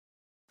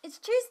It's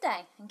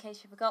Tuesday, in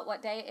case you forgot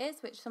what day it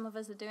is, which some of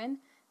us are doing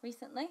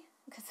recently,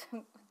 because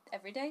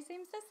every day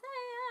seems the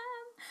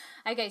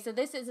same. Okay, so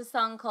this is a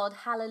song called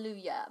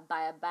Hallelujah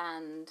by a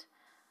band,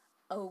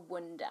 Oh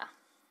Wonder.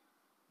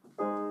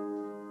 I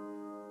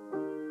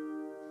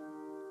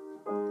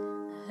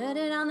heard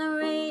it on the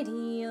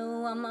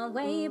radio on my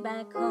way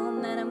back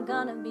home that I'm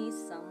gonna be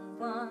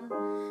someone.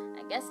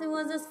 I guess it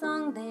was a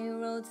song they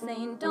wrote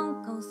saying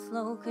don't go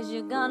slow cause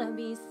you're gonna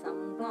be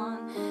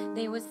someone.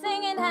 They were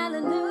singing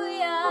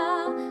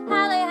hallelujah,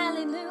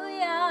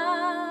 hallelujah.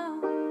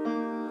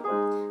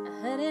 I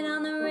heard it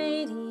on the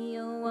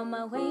radio on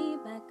my way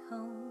back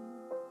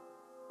home.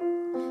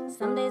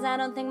 Some days I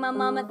don't think my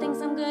mama thinks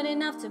I'm good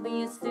enough to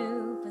be a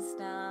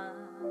superstar.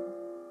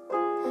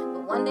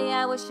 But one day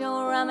I will show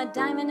her I'm a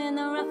diamond in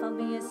the rough, I'll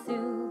be a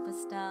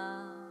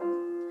superstar.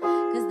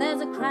 Cause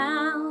there's a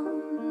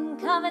crown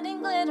covered in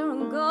glitter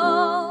and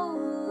gold.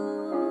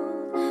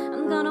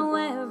 I'm gonna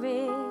wear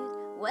it,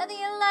 whether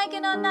you like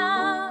it or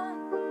not.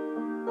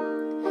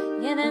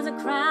 Yeah, there's a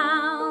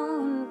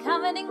crown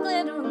covered in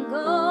glitter and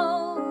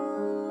gold.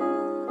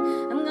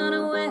 I'm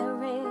gonna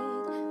wear it,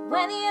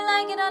 whether you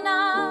like it or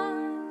not.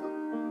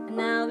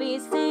 And I'll be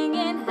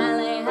singing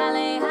halle,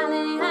 halle,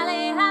 halle,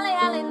 halle, halle,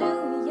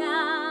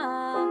 hallelujah.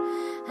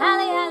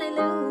 Halle,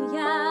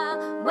 hallelujah,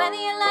 whether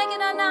you like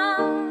it or not.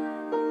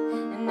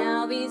 And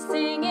I'll be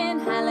singing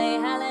halle,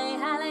 halle,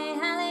 halle,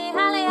 halle,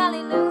 halle,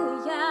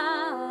 hallelujah.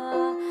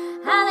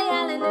 Halle,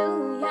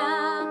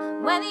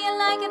 hallelujah, whether you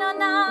like it or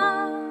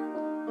not.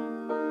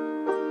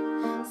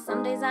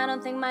 Some days I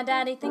don't think my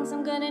daddy thinks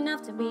I'm good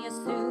enough to be a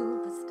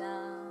superstar.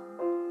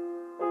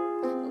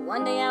 But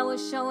one day I will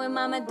show him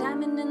I'm a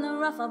diamond in the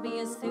rough, I'll be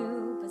a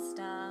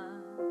superstar.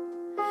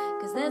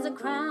 Cause there's a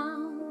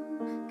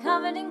crown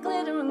covered in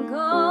glitter and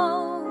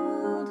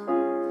gold.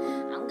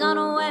 I'm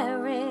gonna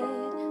wear it,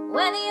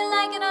 whether you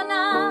like it or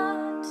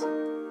not.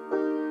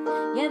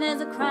 Yeah,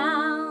 there's a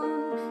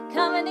crown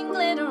covered in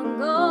glitter and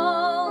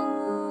gold.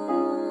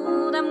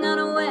 I'm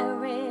gonna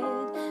wear it,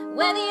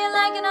 whether you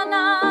like it or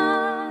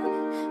not.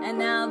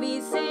 And I'll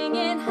be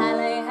singing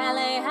halle,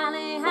 halle,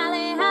 halle,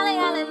 halle, halle,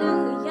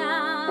 hallelujah.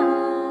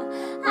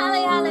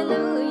 Halle,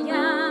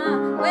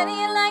 hallelujah, whether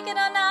you like it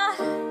or not.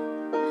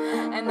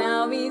 And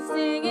I'll be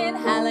singing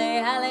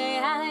halle, halle,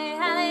 halle,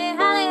 halle,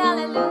 halle,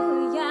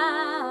 hallelujah.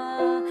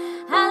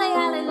 Halle,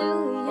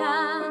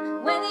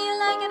 hallelujah, whether you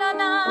like it or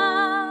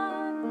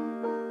not.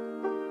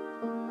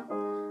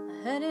 I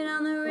heard it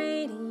on the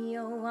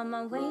radio on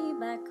my way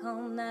back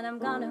home that I'm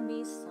gonna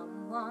be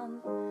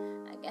someone.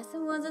 I guess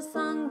it was a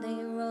song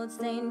they wrote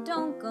saying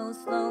don't go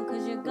slow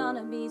cause you're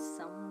gonna be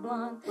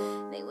someone.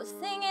 They were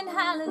singing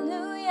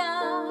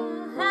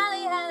hallelujah,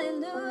 halle,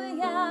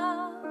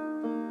 hallelujah.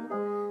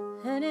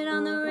 Heard it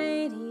on the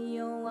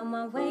radio on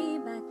my way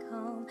back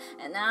home.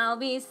 And I'll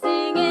be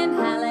singing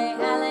halle,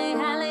 halle,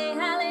 halle,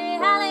 halle,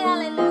 halle,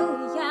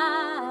 hallelujah.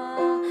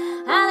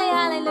 Halle,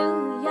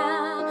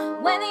 hallelujah,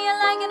 whether you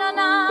like it or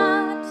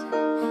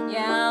not.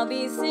 Yeah, I'll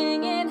be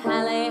singing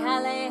halle,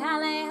 halle,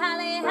 halle,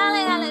 halle,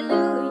 halle,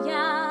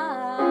 hallelujah.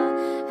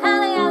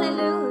 Halle,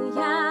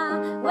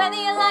 hallelujah, whether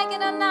you like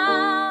it or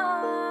not.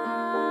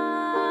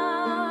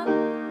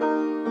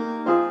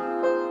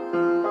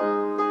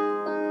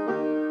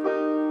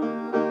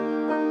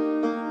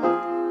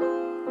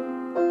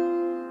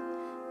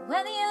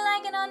 Whether you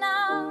like it or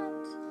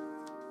not.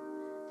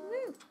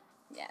 Woo.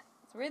 Yeah,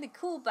 it's a really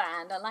cool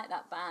band. I like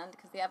that band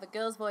because they have a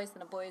girl's voice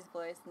and a boy's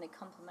voice and they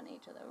complement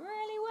each other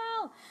really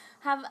well.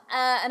 Have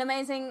an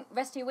amazing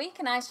rest of your week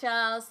and I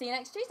shall see you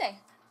next Tuesday.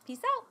 Peace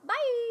out. Bye.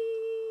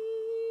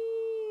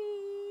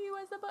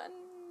 Where's the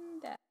button?